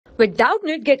With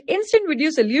Doubtnut, get instant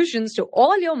video solutions to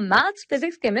all your maths,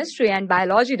 physics, chemistry, and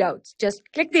biology doubts. Just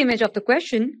click the image of the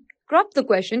question, crop the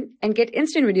question, and get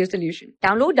instant video solution.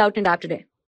 Download Doubtnut app today.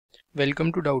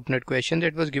 Welcome to Doubtnut. Question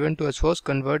that was given to us was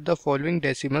convert the following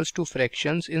decimals to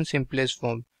fractions in simplest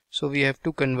form. So we have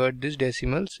to convert these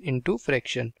decimals into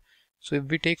fraction. So if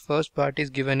we take first part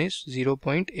is given is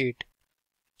 0.8.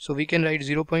 So we can write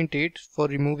 0.8. For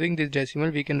removing this decimal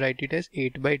we can write it as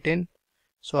 8 by 10.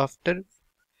 So after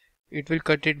it will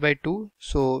cut it by 2,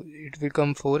 so it will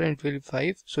come 4 and it will be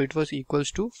 5, so it was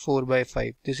equals to 4 by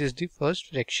 5. This is the first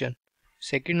fraction.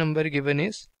 Second number given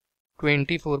is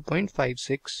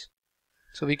 24.56.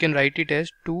 so we can write it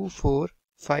as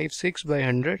 2456 by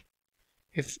 100.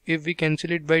 If we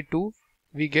cancel it by 2,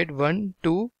 we get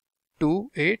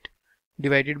 1228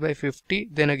 divided by 50,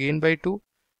 then again by 2,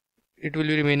 it will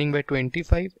be remaining by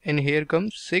 25, and here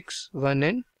comes 6, 1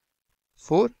 and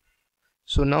 4.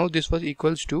 So now this was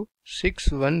equals to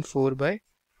 614 by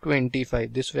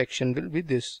 25. This fraction will be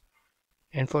this.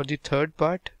 And for the third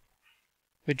part,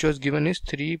 which was given is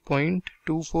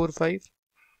 3.245.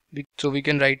 So we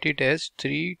can write it as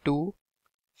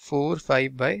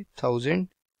 3245 by 1000.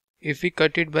 If we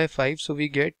cut it by 5, so we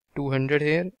get 200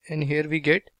 here, and here we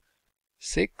get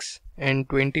 6 and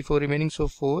 24 remaining, so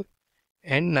 4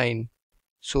 and 9.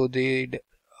 So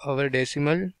our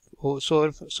decimal,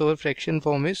 so our fraction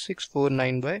form is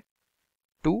 649 by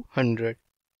 200.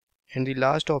 And the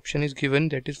last option is given,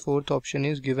 that is fourth option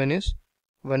is given is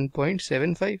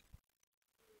 1.75.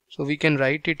 so we can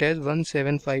write it as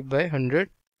 175 by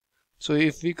 100. So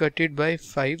if we cut it by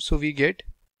 5, so we get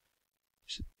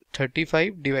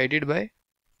 35 divided by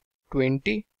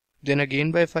 20, then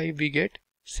again by 5 we get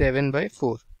 7 by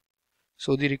 4.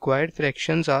 So the required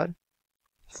fractions are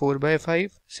 4 by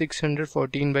 5,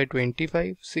 614 by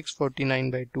 25,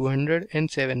 649 by 200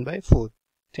 and 7 by 4.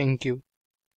 Thank you.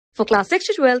 For class 6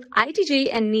 to 12, IIT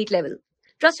JEE and NEET level.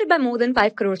 Trusted by more than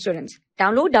 5 crore students.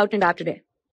 Download Doubtnut app today.